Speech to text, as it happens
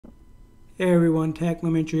Hey everyone,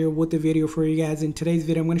 Technomentary here with a video for you guys. In today's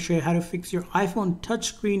video, I'm going to show you how to fix your iPhone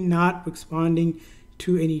touchscreen not responding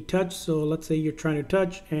to any touch. So let's say you're trying to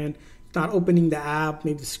touch and it's not opening the app,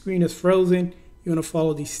 maybe the screen is frozen. You want to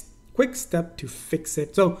follow these quick steps to fix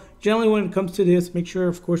it. So generally when it comes to this, make sure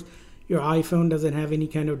of course your iPhone doesn't have any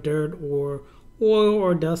kind of dirt or oil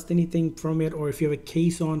or dust, anything from it, or if you have a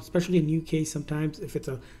case on, especially a new case, sometimes if it's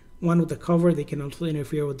a one with a cover, they can also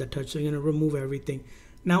interfere with the touch. So you're going to remove everything.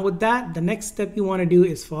 Now with that, the next step you want to do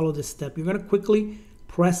is follow this step. You're going to quickly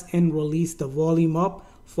press and release the volume up,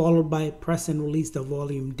 followed by press and release the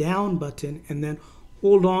volume down button, and then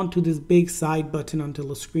hold on to this big side button until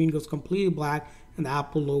the screen goes completely black and the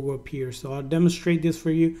Apple logo appears. So I'll demonstrate this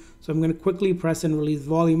for you. So I'm going to quickly press and release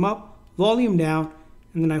volume up, volume down,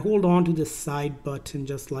 and then I hold on to the side button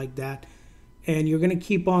just like that. And you're going to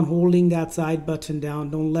keep on holding that side button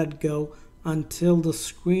down. Don't let go until the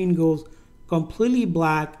screen goes completely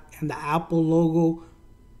black and the Apple logo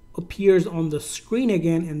appears on the screen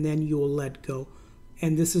again, and then you will let go.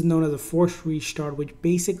 And this is known as a forced restart, which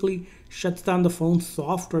basically shuts down the phone's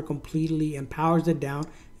software completely and powers it down,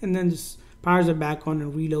 and then just powers it back on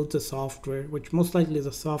and reloads the software, which most likely is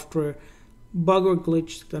a software bug or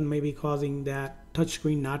glitch that may be causing that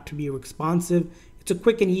touchscreen not to be responsive. It's a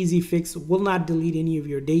quick and easy fix, will not delete any of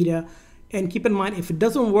your data. And keep in mind, if it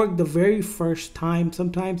doesn't work the very first time,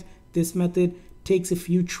 sometimes this method takes a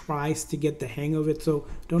few tries to get the hang of it. So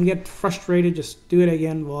don't get frustrated, just do it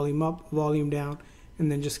again, volume up, volume down, and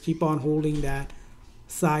then just keep on holding that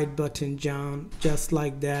side button down just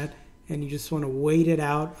like that. And you just want to wait it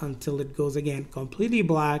out until it goes again completely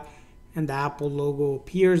black and the Apple logo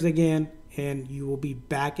appears again, and you will be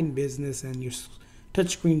back in business and your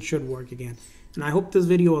touchscreen should work again. And I hope this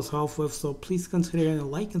video was helpful, so please consider hitting the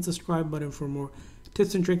like and subscribe button for more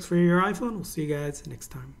tips and tricks for your iPhone. We'll see you guys next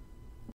time.